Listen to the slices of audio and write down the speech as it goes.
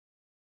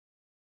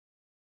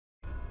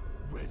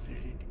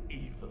Resident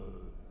Evil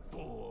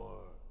 4.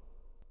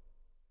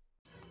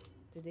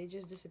 Did they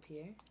just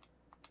disappear?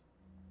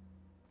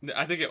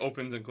 I think it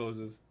opens and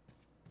closes.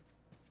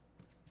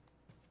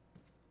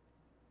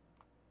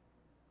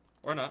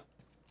 Or not.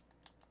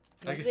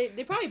 No,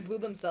 they probably blew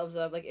themselves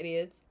up like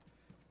idiots.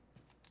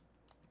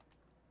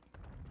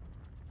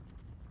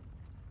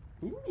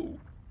 Ooh.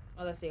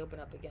 Unless they open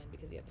up again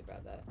because you have to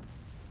grab that.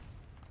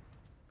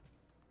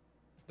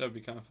 That would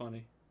be kind of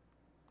funny.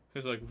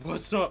 He's like,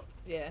 what's up?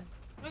 Yeah,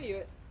 I knew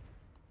it.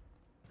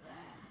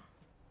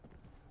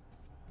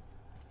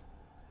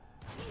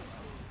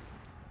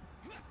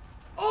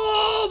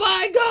 Oh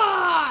my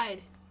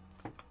god!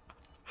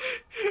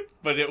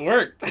 But it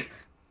worked.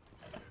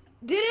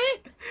 Did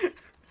it?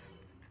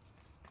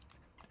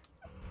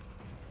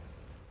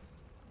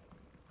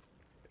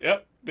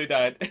 Yep, they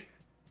died.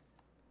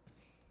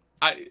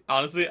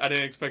 Honestly, I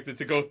didn't expect it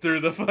to go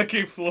through the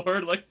fucking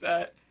floor like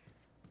that.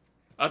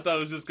 I thought it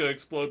was just gonna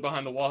explode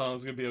behind the wall and it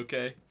was gonna be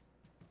okay.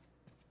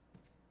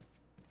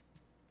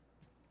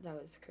 That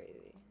was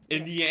crazy.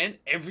 In the end,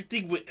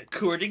 everything went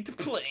according to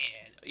plan.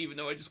 Even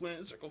though I just went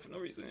in a circle for no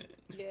reason.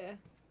 Yeah.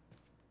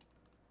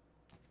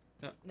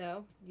 No.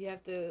 No, you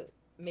have to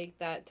make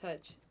that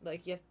touch.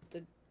 Like, you have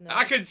to... No.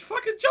 I could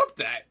fucking jump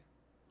that.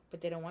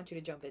 But they don't want you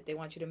to jump it. They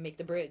want you to make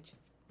the bridge.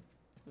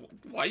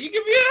 Why you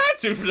give me an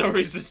attitude for no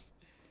reason?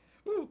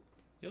 Ooh,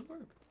 yellow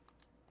herb.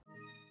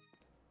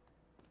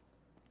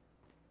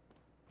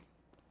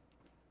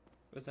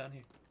 What's down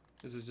here?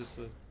 This is just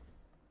a... Yeah.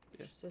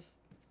 It's just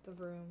the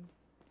room.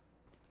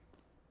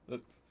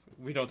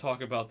 We don't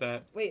talk about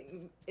that.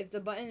 Wait, if the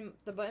button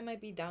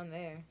might be down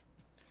there.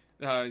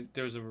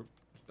 There's a...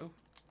 Oh.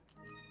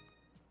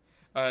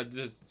 I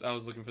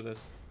was looking for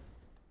this.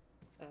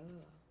 Oh.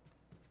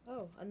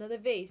 Oh, another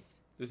vase.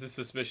 This is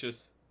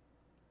suspicious.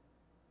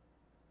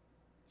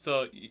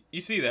 So,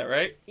 you see that,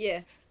 right?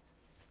 Yeah.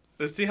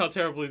 Let's see how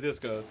terribly this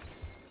goes.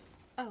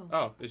 Oh.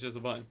 Oh, it's just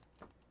a button.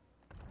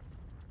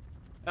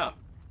 Oh.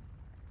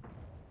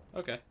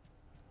 Okay.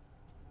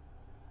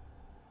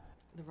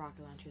 The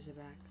rocket launchers are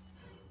back.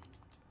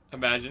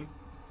 Imagine.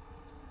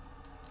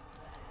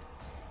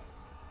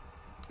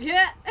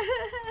 Yeah.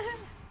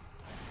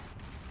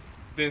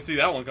 Didn't see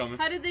that one coming.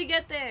 How did they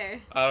get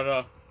there? I don't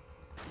know.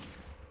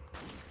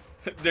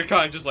 They're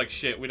kind of just like,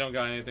 shit, we don't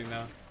got anything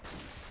now.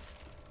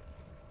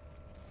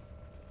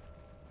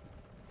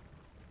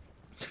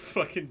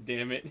 Fucking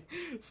damn it.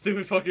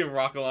 Stupid fucking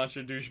rocket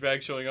launcher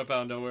douchebag showing up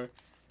out of nowhere.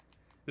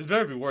 This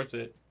better be worth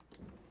it.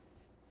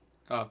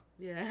 Oh.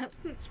 Yeah,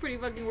 it's pretty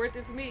fucking worth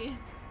it to me.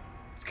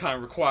 It's kind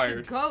of required.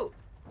 It's a goat.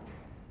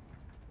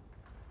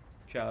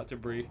 Shout out to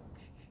Bree.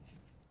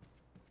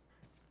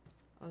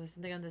 Oh, there's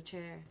something on the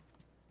chair.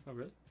 Oh,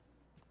 really?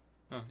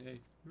 Oh, yeah,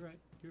 you're right.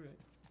 You're right.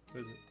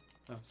 Where is it?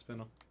 Oh,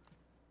 spinel.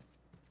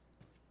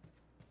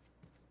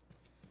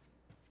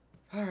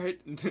 Alright.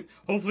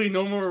 Hopefully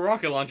no more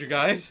rocket launcher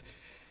guys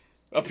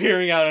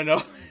appearing out of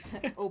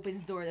nowhere.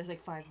 Opens door, there's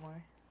like 5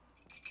 more.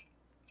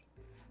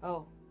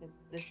 Oh,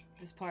 this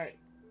part.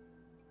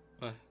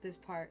 What? This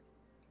part.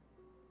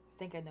 I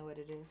think I know what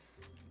it is.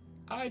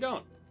 I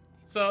don't.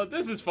 So,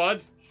 this is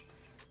fun.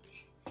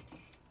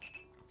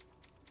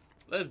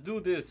 Let's do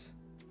this.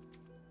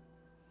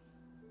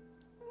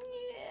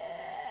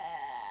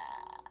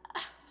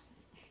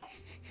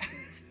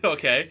 Yeah.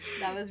 Okay.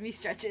 That was me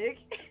stretching.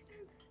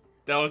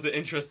 That was an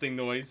interesting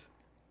noise.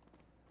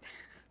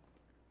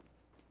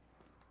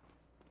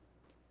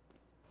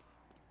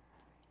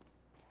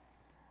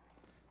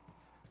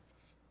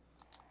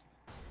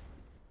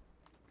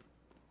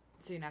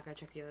 So you're not gonna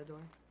check the other door?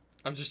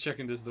 I'm just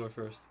checking this door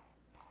first.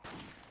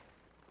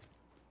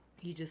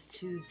 You just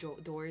choose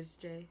doors,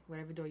 Jay.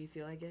 Whatever door you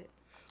feel like it.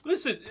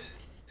 Listen,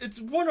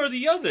 it's one or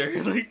the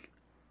other. Like,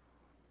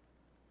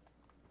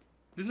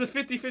 this is a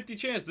 50-50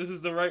 chance this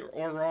is the right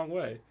or wrong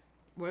way.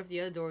 What if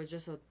the other door is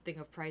just a thing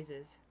of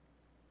prizes?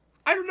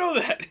 I don't know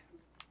that.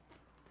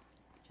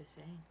 Just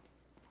saying.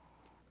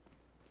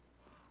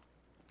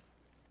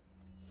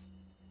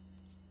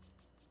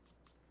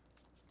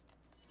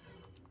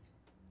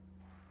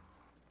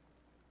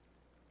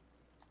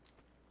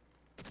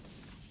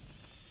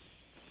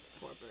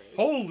 Poor birds.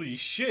 Holy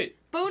shit.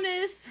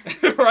 Bonus!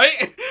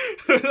 Right?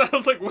 I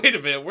was like, wait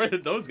a minute, where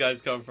did those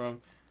guys come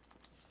from?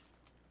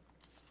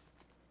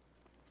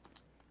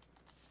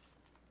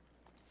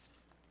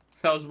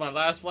 That was my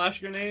last flash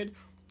grenade.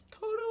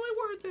 Totally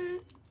worth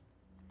it.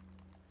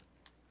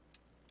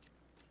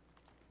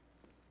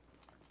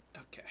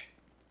 Okay.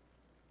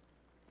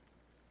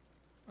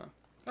 Oh.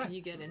 Ah. Can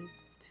you get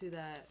into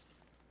that?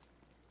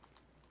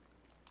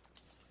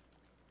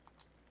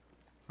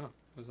 Huh,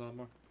 there's a lot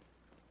more.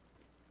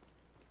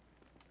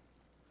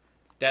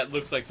 That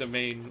looks like the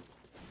main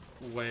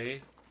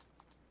way.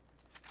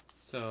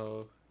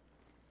 So,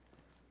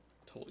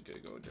 totally gonna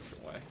go a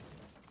different way.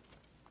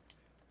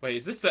 Wait,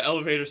 is this the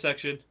elevator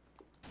section?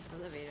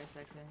 Elevator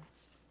section.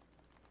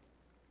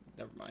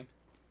 Never mind.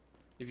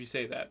 If you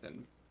say that,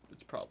 then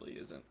it probably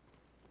isn't.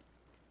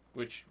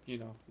 Which, you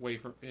know,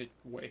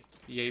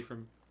 yay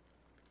from...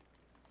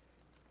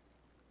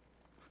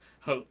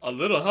 A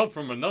little help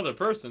from another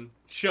person.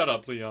 Shut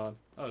up, Leon.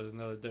 Oh, there's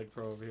another dead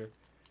crow over here.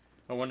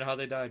 I wonder how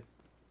they died.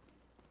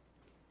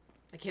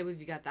 I can't believe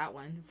you got that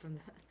one from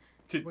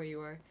where you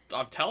were.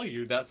 I'm telling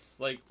you, that's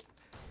like...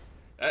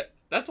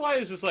 that's why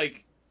it's just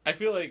like... I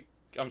feel like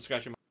I'm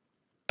scratching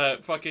my...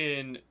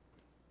 fucking...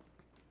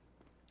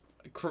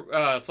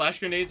 flash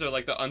grenades are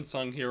like the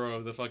unsung hero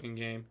of the fucking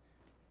game.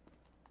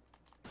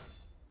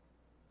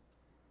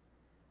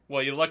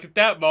 Well, you look at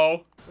that,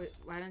 Mo. Wait,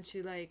 why don't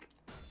you, like...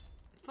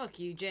 Fuck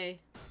you, Jay.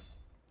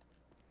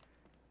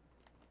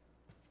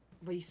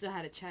 But you still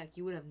had to check.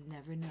 You would have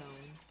never known.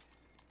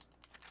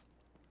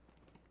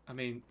 I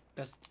mean,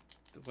 that's...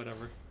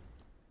 whatever.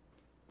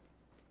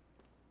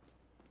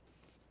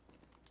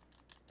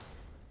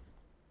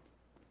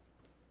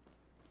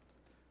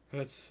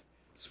 Let's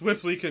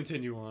swiftly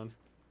continue on.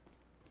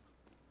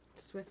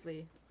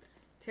 Swiftly.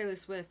 Taylor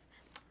Swift.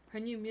 Her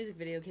new music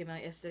video came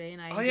out yesterday,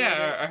 and I Oh enjoyed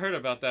yeah, it. I heard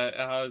about that.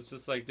 I was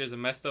just like, there's a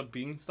messed up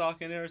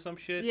beanstalk in there or some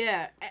shit.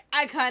 Yeah,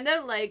 I kind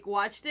of like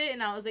watched it,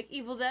 and I was like,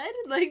 Evil Dead?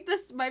 Like,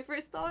 that's my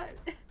first thought.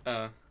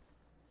 But,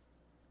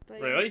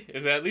 really?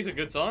 Is it at least a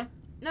good song?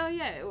 No,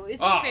 yeah,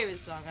 it's my favorite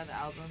song on the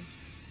album.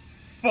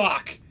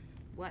 Fuck!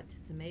 What?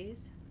 The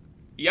Maze?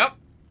 Yep.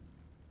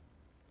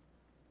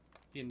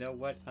 You know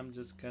what? I'm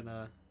just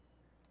gonna...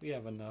 We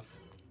have enough.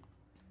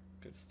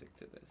 Could stick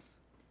to this.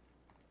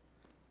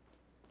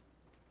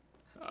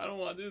 I don't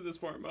want to do this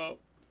part, Mo.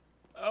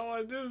 I don't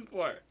want to do this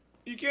part.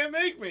 You can't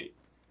make me.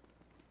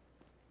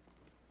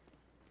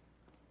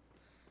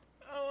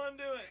 I don't want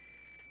to do it.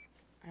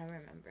 I don't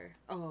remember.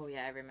 Oh,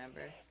 yeah, I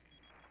remember.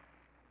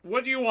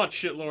 What do you want,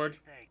 shitlord?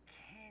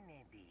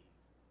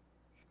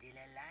 Still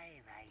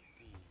alive, I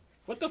see.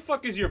 What the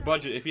fuck is your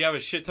budget if you have a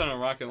shit ton of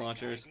rocket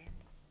launchers?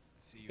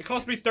 It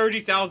cost me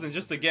 30,000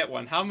 just to get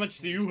one. How much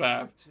do you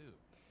have?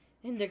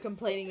 And they're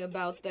complaining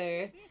about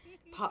their,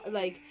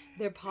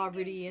 their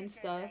poverty and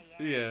stuff.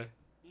 Yeah.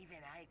 Even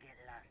I get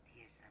lost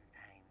here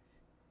sometimes.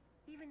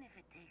 Even if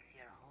it takes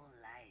your whole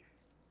life,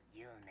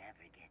 you'll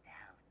never get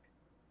out.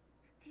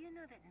 Do you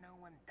know that no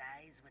one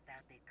dies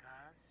without a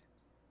cause?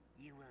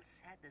 You will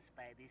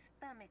satisfy the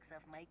stomachs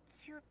of my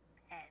cute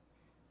pets.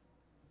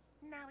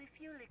 Now, if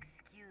you'll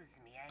excuse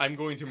me, I'm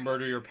going to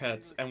murder your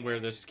pets and wear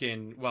their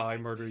skin while I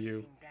murder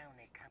you. Down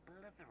a couple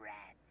of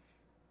rats.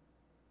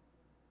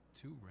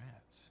 2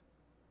 rats?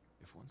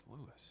 If one's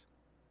Lewis,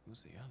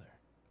 who's the other?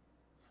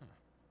 Huh.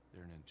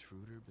 They're an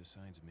intruder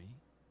besides me?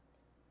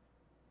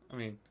 I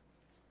mean,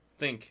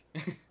 think.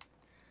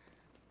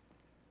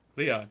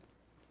 Leon.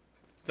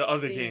 The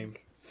other game.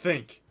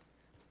 Think.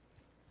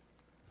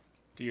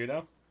 Do you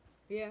know?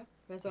 Yeah,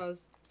 that's what I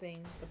was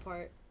saying, the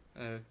part.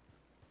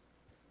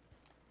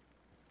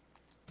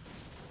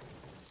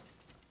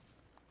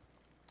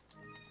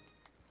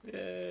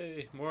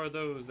 Yay, more of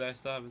those. I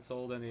still haven't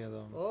sold any of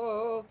them.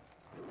 Oh.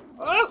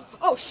 Oh!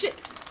 Oh,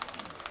 shit!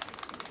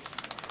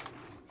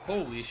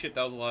 Holy shit,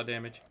 that was a lot of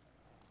damage.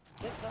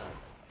 They're tough.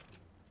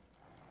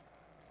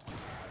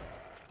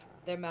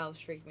 Their mouths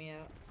freak me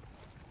out.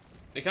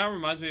 It kind of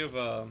reminds me of,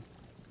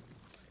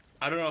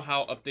 I don't know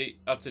how up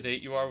to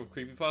date you are with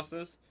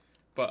creepypastas,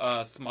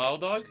 but, Smile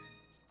Dog?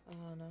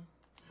 Oh, no.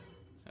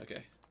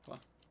 Okay,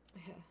 well,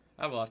 Yeah.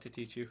 I have a lot to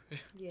teach you.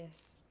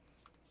 Yes.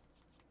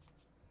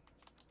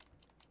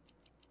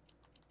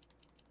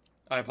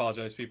 I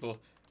apologize, people.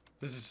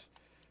 This is...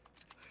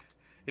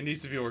 It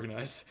needs to be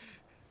organized.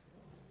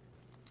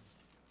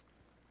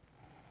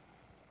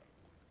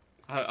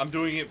 I'm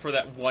doing it for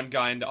that one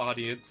guy in the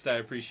audience that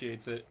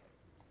appreciates it.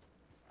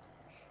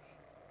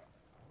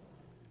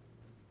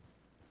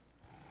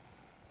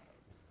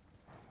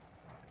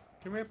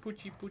 Come here,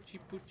 Poochie, Poochie,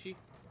 Poochie.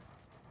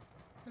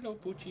 Hello,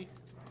 Poochie.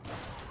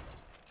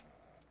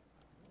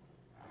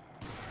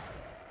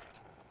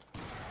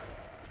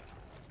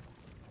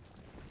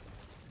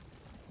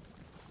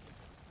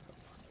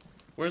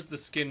 Where's the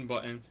skin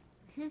button?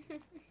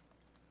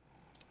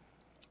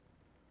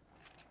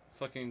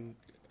 Fucking...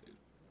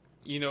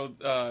 You know,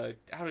 I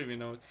don't even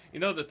know. You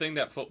know the thing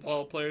that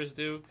football players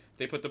do?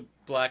 They put the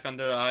black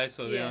under their eyes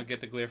so they don't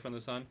get the glare from the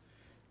sun?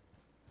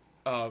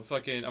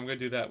 Fucking, I'm gonna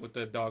do that with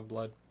the dog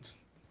blood.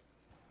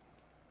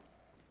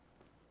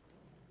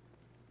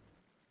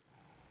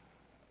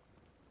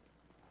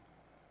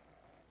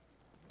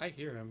 I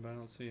hear him, but I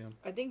don't see him.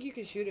 I think you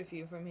could shoot a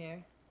few from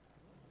here.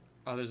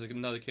 Oh, there's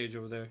another cage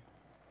over there.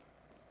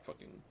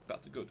 Fucking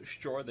about to go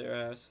destroy their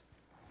ass.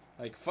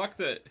 Like, fuck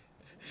the...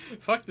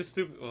 Fuck the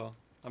stupid... Well,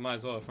 I might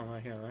as well from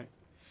right here, right?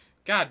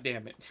 God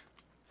damn it.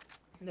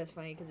 That's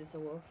funny because it's a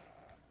wolf.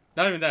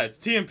 Not even that, it's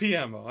TMP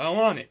ammo. I don't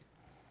want it.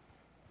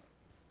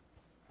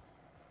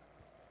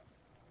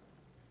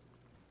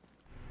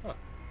 Oh,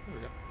 here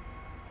we go.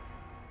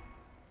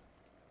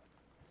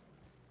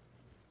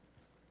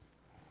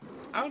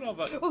 I don't know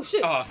about... Oh,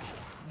 shit!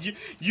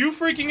 You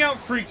freaking out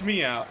freaked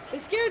me out.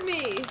 It scared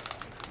me!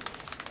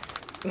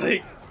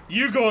 Like,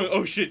 you going,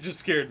 oh shit, just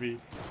scared me.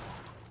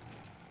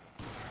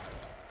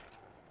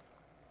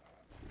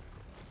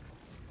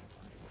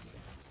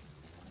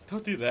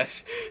 Don't do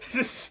that.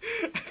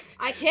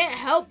 I can't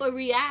help but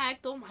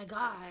react. Oh my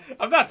god.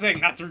 I'm not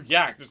saying not to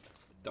react. Just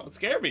don't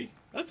scare me.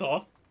 That's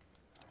all.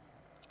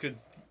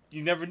 Because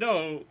you never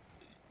know.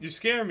 You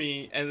scare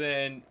me, and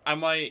then I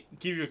might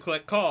give you a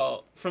collect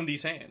call from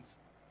these hands.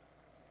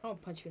 I'll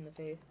punch you in the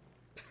face.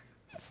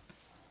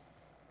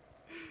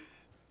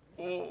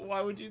 Well,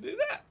 why would you do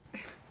that?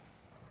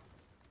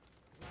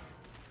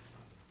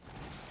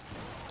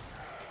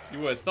 You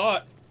would have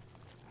thought.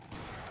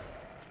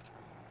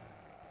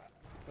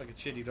 Like a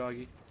shitty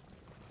doggy.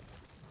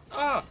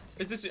 Ah!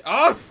 Is this...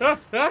 Ah! Ah!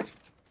 Ah!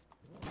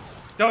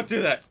 Don't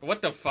do that.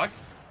 What the fuck?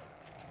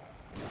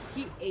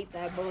 He ate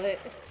that bullet.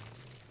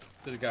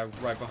 There's a guy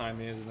right behind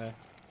me, isn't there?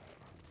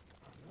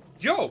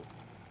 Yo!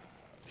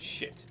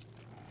 Shit.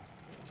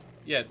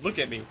 Yeah, look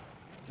at me.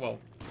 Well,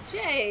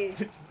 Jay!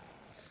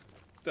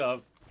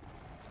 that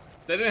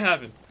didn't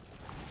happen.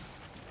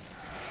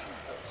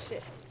 Oh,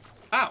 shit.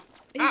 Ow!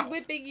 He's Ow!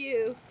 whipping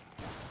you.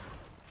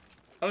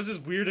 That was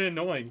just weird and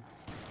annoying.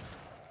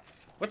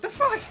 What the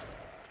fuck?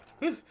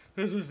 This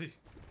would be...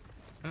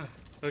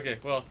 Okay,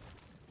 well.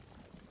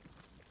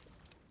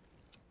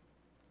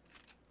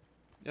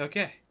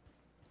 Okay.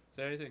 Is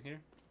there anything here?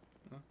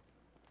 No?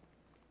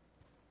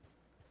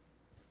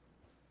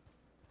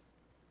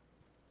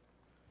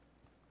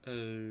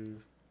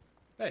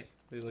 Hey,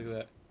 look at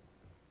that.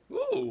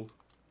 Ooh!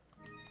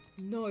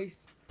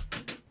 Nice.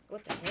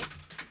 What the heck?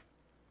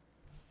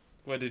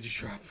 What did you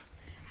drop?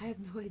 I have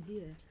no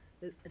idea.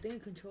 I think a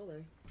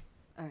controller.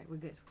 Alright, we're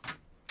good.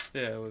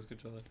 Yeah, it was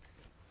controller.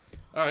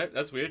 Alright,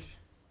 that's weird.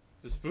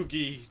 The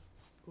spooky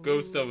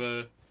ghost of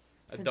a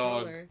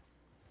dog. Controller.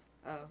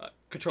 Oh.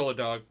 Controller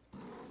dog.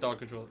 Dog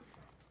controller.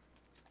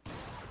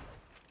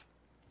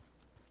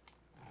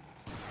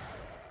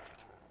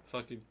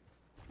 Fucking.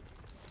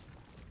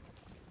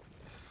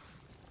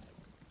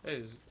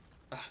 Hey,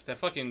 that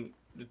fucking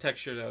the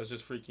texture that was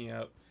just freaking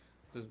out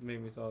just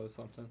made me thought of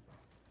something.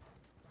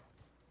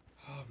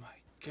 Oh my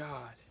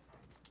god.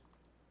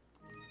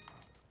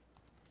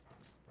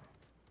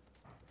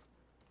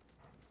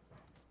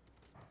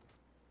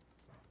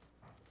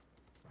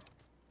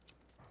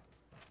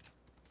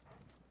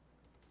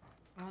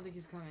 I don't think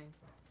he's coming.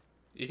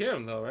 You hear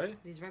him though, right?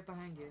 He's right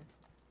behind you.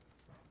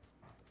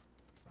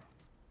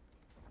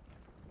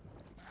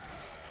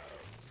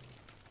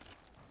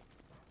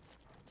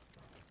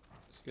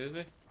 Excuse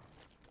me?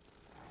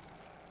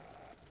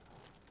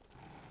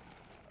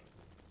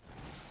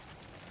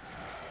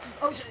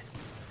 Oh shit!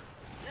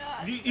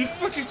 You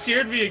fucking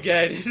scared me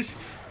again.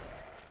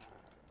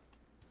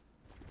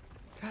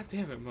 God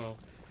damn it, Mo.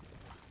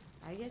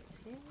 I get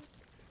scared.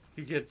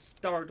 You get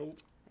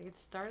startled. I get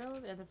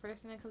startled, and the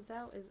first thing that comes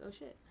out is, oh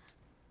shit.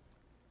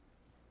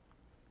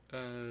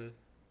 Do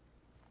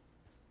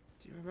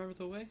you remember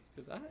the way?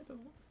 Because I don't.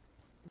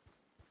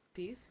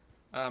 Piece?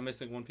 I'm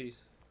missing one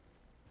piece.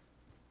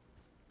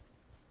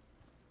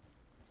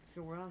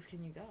 So where else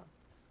can you go?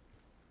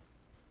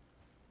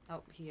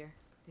 Oh, here.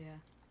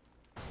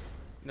 Yeah.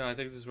 No, I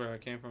think this is where I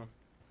came from.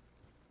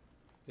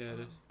 Yeah, it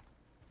is.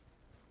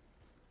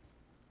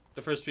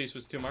 The first piece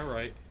was to my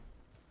right.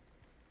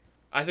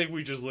 I think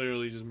we just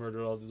literally just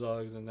murdered all the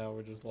dogs and now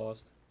we're just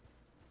lost.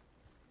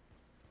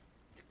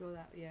 To go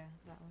that, yeah,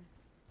 that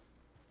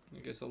way.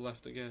 I guess I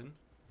left again.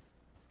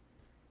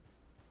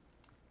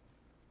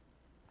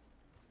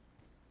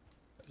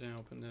 I didn't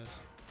open this.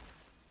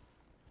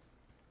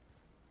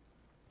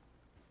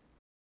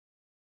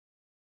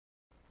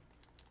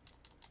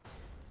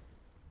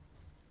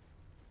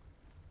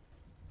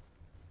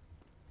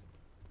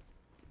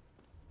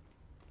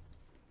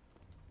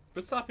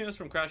 What's stopping us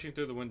from crashing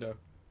through the window?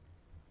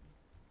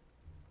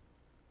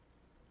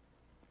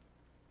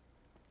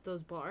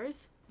 Those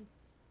bars?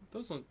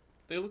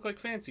 They look like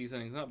fancy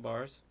things, not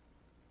bars.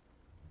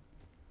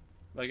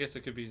 But I guess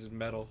it could be just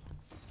metal.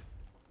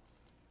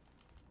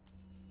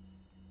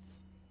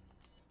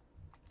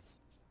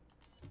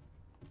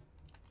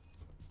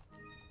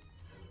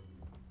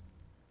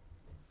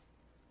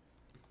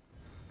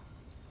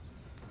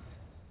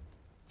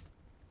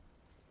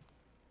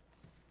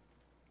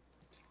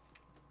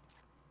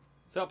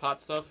 Is that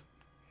hot stuff?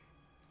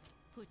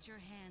 Put your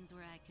hands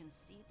where I can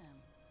see them.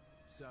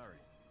 Sorry,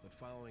 but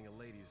following a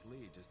lady's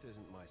lead just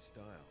isn't my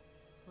style.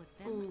 Put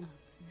them Ooh, up. now.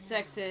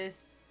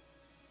 sexist.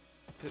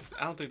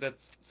 I don't think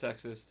that's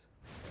sexist.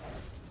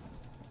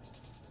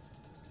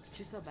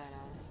 She's so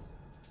badass.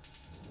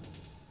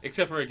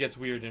 Except for it gets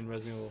weird in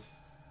Resident Evil.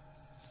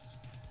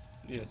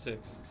 Yeah,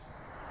 6.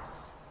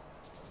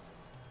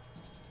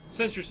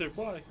 Censorship,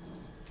 why?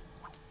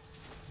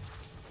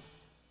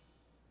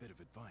 Bit of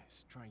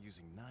advice, try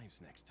using knives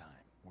next time.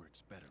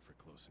 Works better for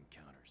close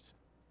encounters.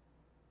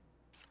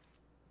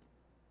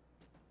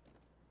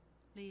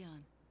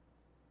 Leon.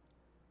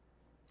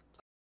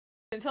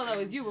 Until that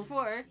was you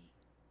before.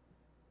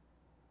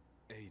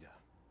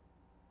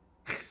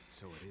 Ada.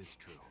 So it is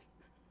true.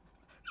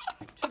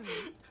 True.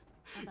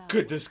 About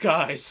Good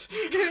disguise.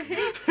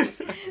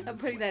 I'm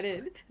putting that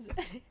in.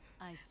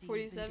 I see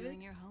 47? you've been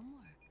doing your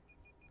homework.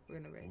 We're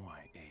gonna rate.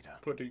 Why, Ada?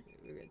 Putting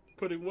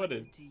We're good. what in?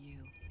 It's up to you.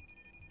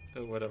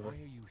 Whatever. Why are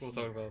you We'll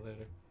here? talk about it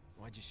later.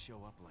 Why'd you show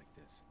up like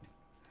this?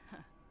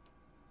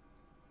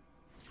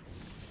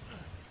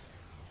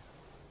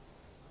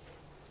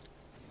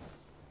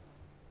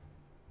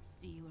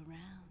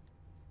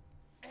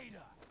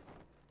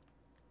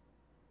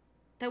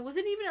 That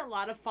wasn't even a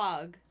lot of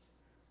fog.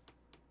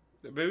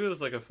 Maybe it was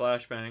like a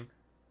flashbang.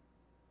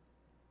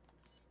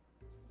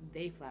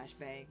 They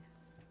flashbang.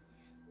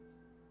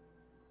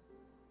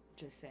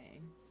 Just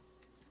saying.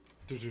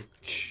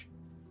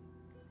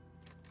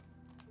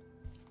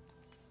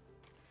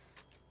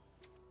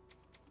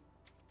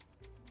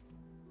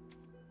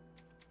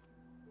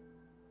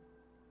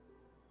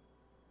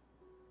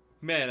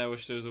 Man, I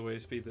wish there was a way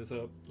to speed this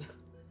up.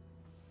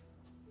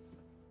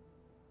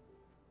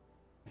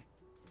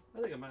 I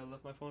think I might have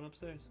left my phone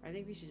upstairs. I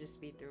think we should just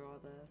speed through all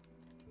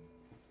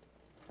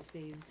the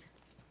saves.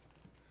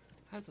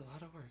 That's a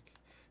lot of work.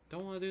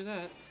 Don't want to do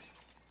that.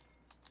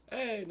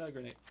 Hey, not a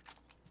grenade.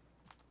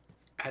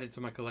 Add it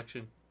to my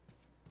collection.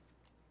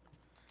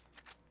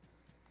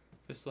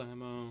 Pistol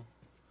ammo.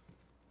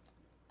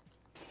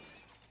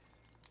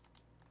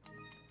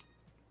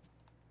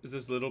 Is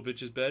this little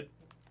bitch's bed?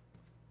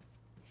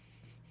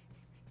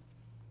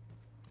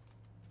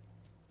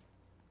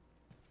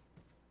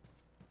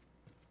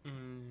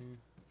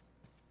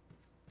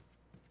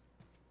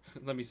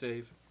 Let me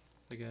save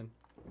again.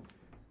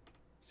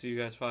 See you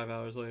guys 5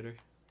 hours later.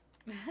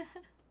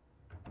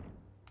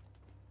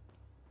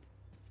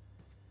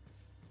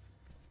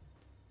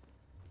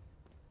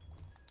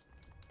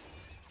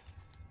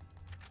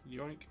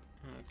 Yoink.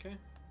 Okay.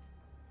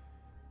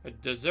 A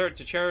dessert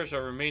to cherish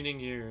our remaining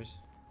years.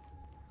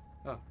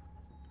 Oh.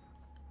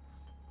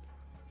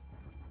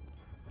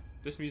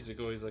 This music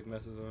always like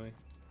messes with me.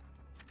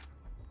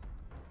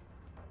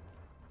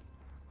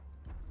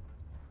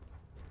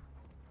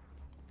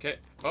 Okay.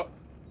 Oh.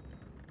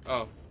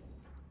 Oh.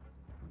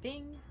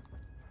 Bing.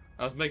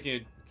 I was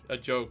making a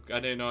joke. I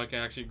didn't know I can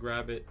actually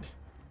grab it.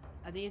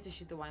 I think you have to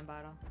shoot the wine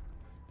bottle.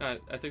 I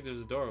think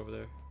there's a door over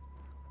there.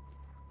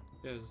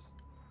 Yes.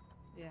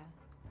 Yeah.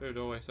 There's a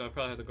doorway, so I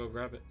probably have to go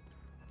grab it.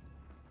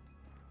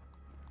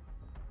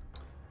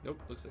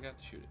 Nope, looks like I have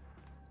to shoot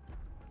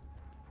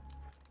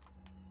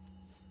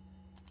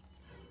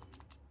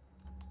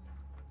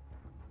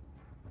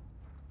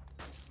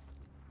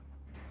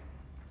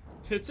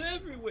it. It's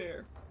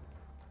everywhere!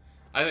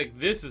 I think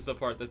this is the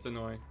part that's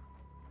annoying.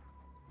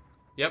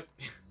 Yep.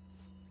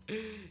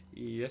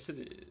 Yes, it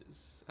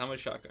is. How much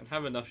shotgun?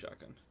 Have enough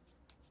shotgun.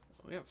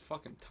 Oh, we have a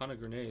fucking ton of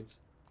grenades.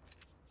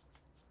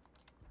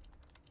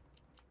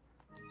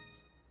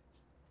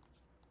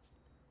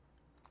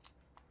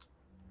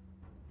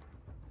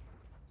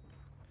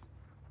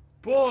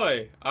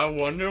 Boy, I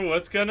wonder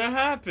what's gonna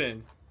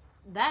happen.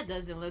 That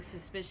doesn't look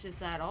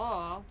suspicious at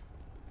all.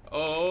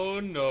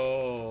 Oh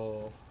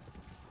no.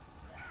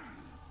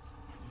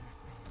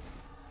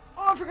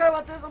 Oh, I forgot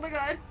about this. Oh my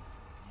god.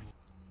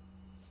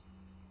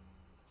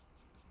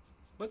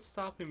 What's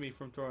stopping me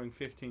from throwing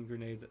 15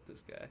 grenades at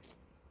this guy?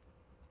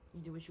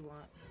 Do what you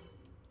want.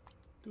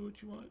 Do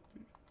what you want.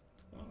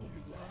 Oh,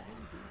 you lie.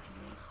 Do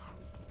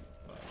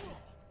what you want.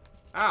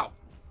 Ow!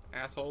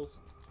 Assholes.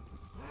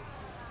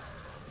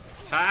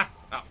 Ha!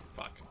 Oh,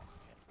 fuck.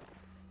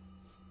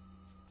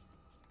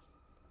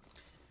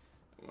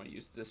 I want to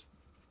use this.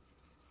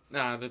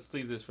 Nah, let's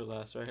leave this for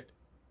last, right?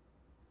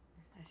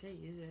 I say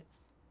use it.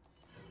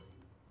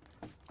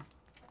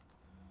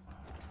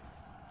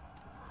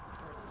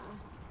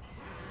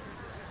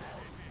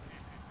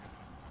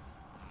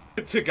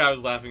 The guy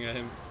was laughing at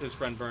him, his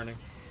friend burning.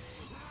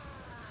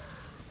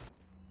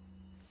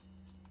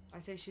 I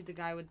say shoot the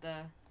guy with the...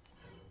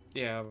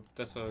 Yeah,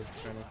 that's what I was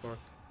turning for.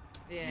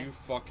 Yeah. You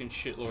fucking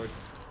shitlord.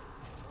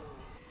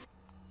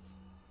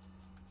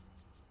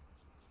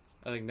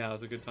 I think now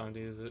is a good time to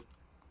use it.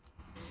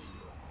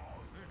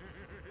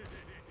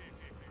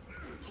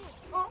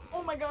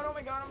 Oh my god, oh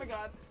my god, oh my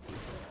god.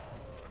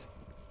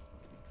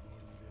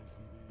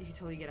 You can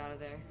totally get out of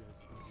there.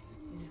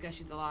 You just gotta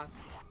shoot the lock.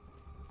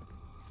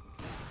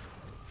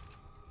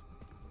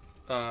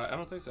 I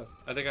don't think so.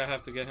 I think I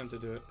have to get him to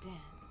do it. Damn.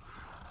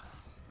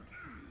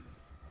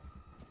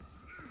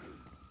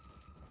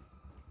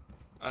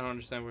 I don't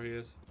understand where he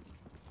is.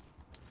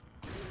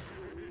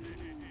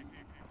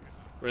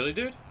 Really,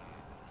 dude?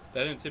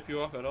 That didn't tip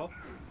you off at all?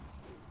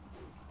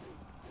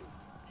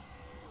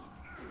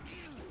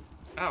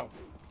 Ow.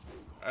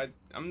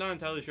 I'm not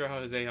entirely sure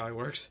how his AI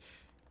works.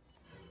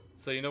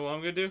 So you know what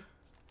I'm gonna do?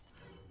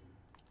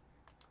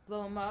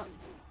 Blow him up.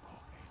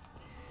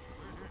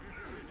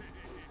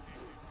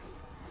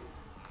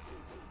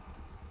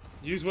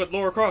 Use what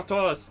Lara Croft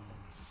taught us.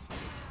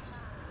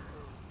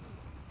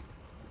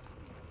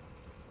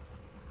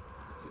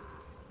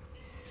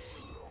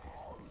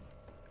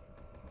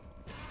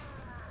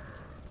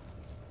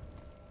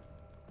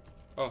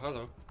 Oh,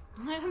 hello.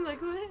 I'm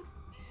like, what?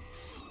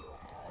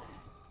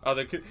 Oh,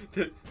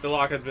 the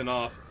lock has been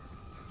off.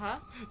 Huh?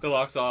 The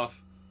lock's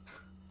off.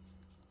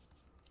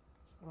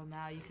 Well,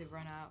 now you could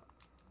run out.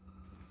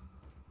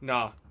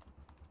 Nah.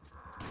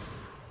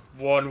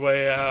 One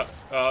way out.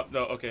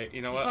 No, okay.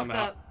 You know what? I'm fucked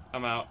out. up.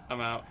 I'm out. I'm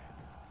out.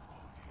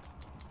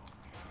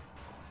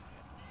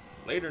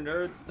 Later,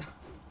 nerds.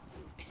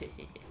 You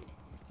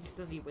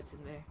still need what's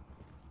in there.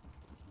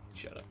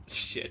 Shut up.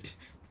 Shit.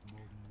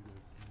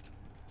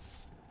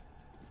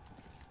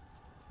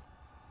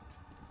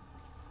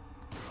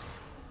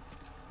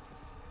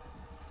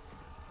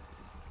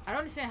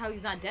 understand how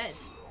he's not dead.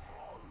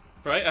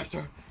 Right?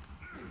 After.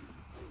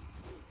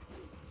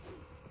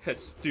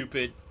 That's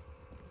stupid.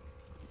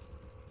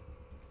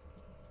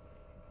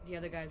 The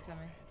other guy's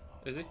coming.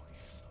 Is he?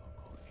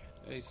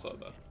 Yeah, he's slow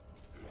though.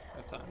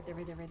 That time. Right there,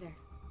 right there, right there.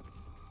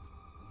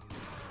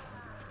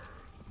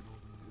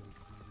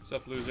 What's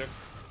up, loser?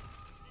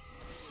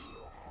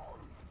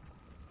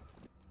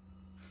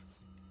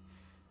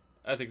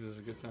 I think this is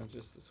a good time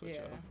just to switch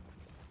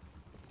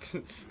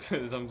out.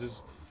 Because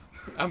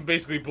I'm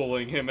basically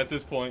bullying him at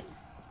this point.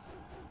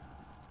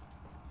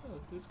 Oh,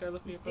 this guy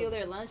left me You a steal present.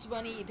 their lunch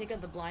money, you pick up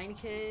the blind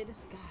kid.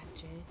 God,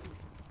 Jay.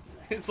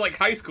 It's like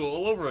high school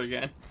all over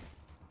again.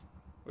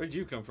 Where'd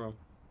you come from?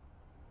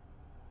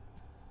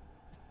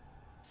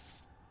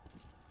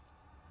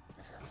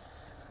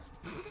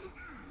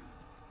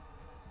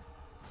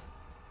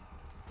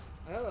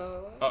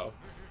 Oh. Uh-oh.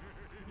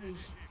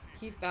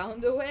 He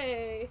found a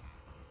way.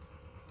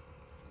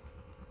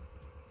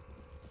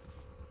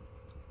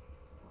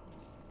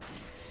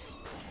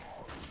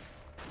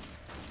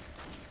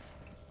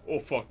 Oh,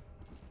 fuck.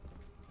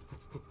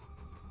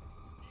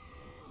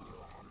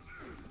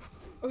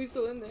 Oh, he's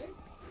still in there?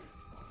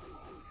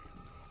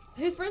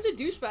 His friends are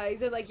douchebags.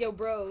 They're like, yo,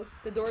 bro,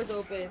 the door's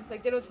open.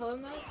 Like, they don't tell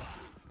him that?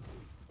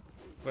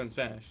 But in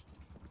Spanish.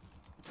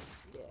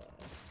 Yeah.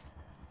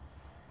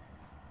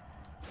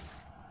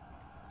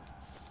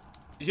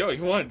 Yo,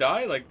 you wanna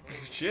die? Like,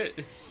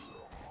 shit.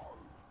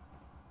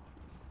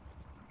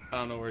 I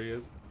don't know where he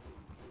is.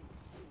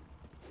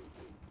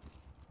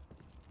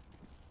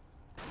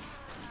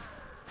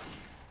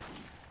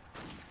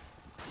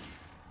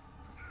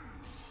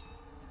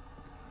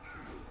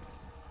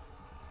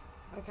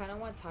 I kind of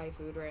want Thai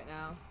food right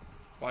now.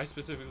 Why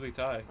specifically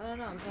Thai? I don't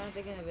know. I'm kind of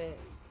thinking of it.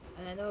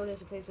 And I know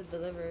there's a place that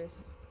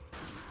delivers.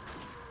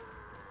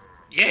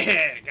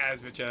 Yeah, guys,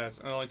 bitch ass.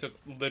 I only took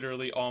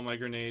literally all my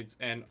grenades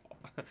and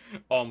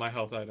all my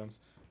health items.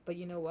 But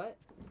you know what?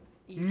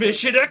 You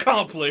Mission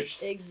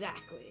accomplished!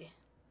 Exactly.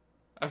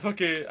 I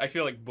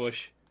feel like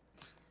Bush.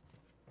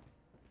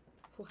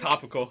 What?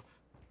 Topical.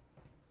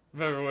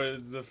 Remember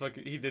when the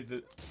fucking, he did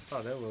the,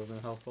 oh, that would have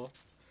been helpful.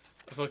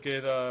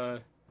 Fucking,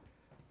 where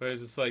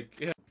it's just like,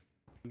 yeah,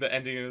 the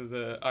ending of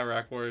the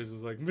Iraq War is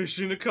like,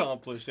 mission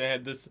accomplished. They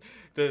had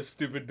the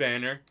stupid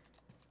banner.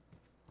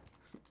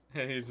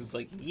 And he's just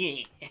like,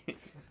 yeah.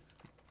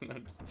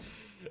 And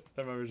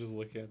I remember just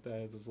looking at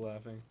that, just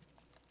laughing.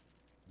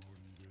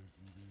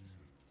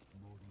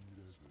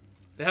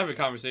 They have a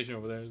conversation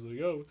over there. It's like,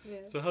 oh, Yeah.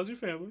 so how's your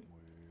family?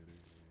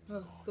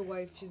 Oh, the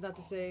wife, she's not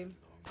the same.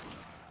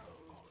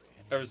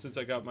 Ever since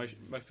I got my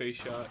face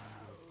shot.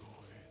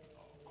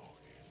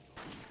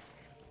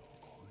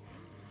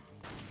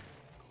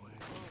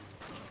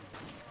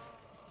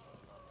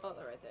 Oh,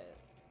 they're right there.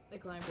 They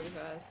climb pretty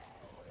fast.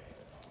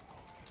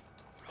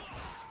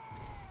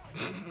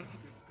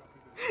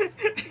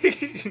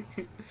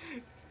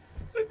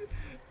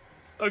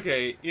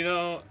 Okay, you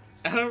know,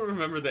 I don't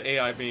remember the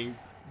AI being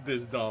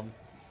this dumb.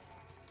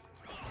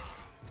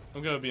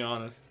 I'm gonna be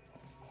honest.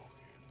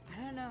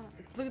 I don't know.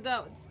 Look at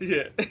that.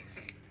 Yeah.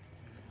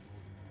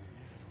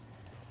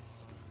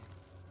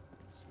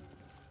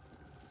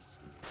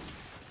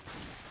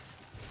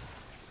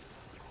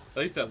 At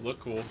least that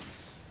looked cool.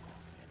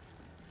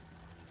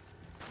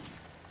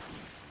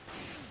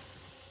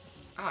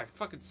 Ah,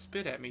 fucking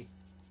spit at me.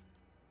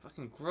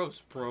 Fucking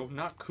gross, bro.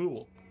 Not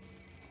cool.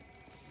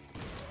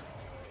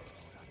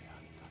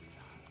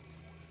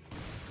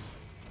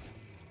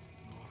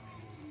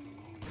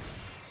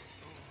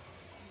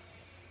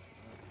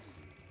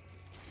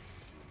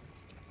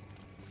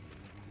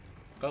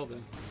 Well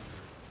then.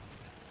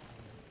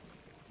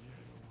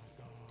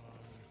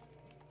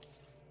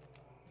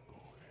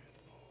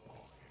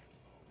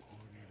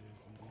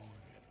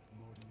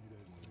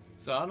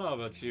 So I don't know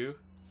about you,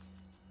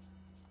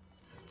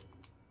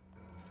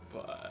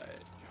 but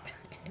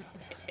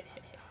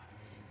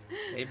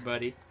hey,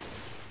 buddy.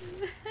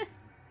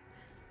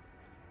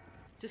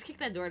 Just kick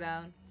that door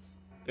down.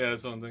 Yeah,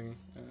 that's one thing.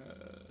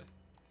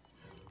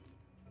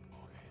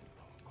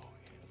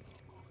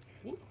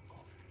 Whoop.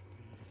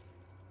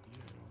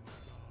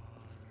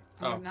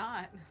 Or Oh.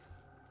 not.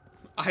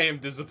 I am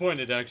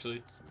disappointed,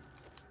 actually.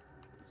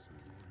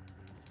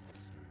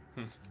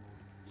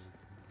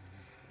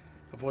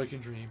 A boy can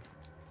dream.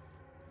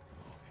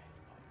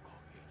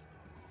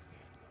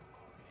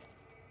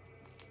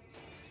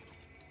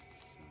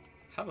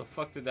 How the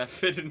fuck did that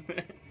fit in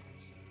there?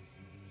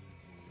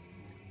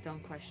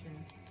 Don't question.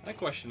 I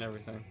question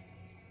everything.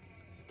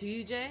 Do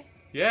you, Jay?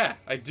 Yeah,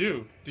 I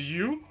do. Do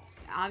you?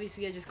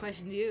 Obviously, I just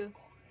questioned you.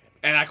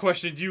 And I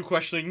questioned you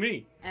questioning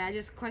me. And I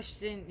just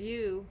questioned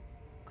you,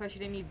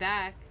 questioning me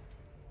back.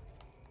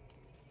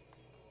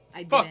 I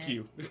didn't. Fuck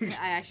you.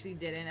 I actually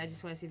didn't. I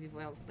just want to see if you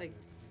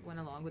went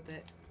along with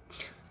it.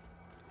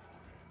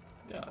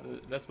 Yeah,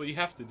 that's what you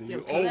have to do. Yo,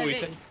 You kill that always.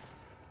 vase.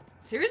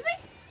 Seriously?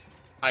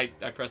 I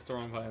pressed the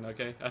wrong button.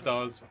 Okay, I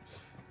thought it was.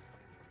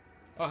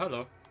 Oh,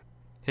 hello.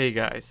 Hey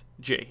guys,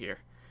 Jay here.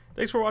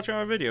 Thanks for watching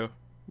our video.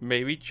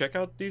 Maybe check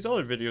out these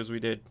other videos we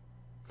did,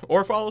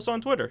 or follow us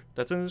on Twitter.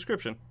 That's in the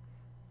description.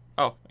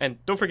 Oh, and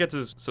don't forget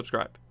to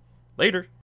subscribe. Later.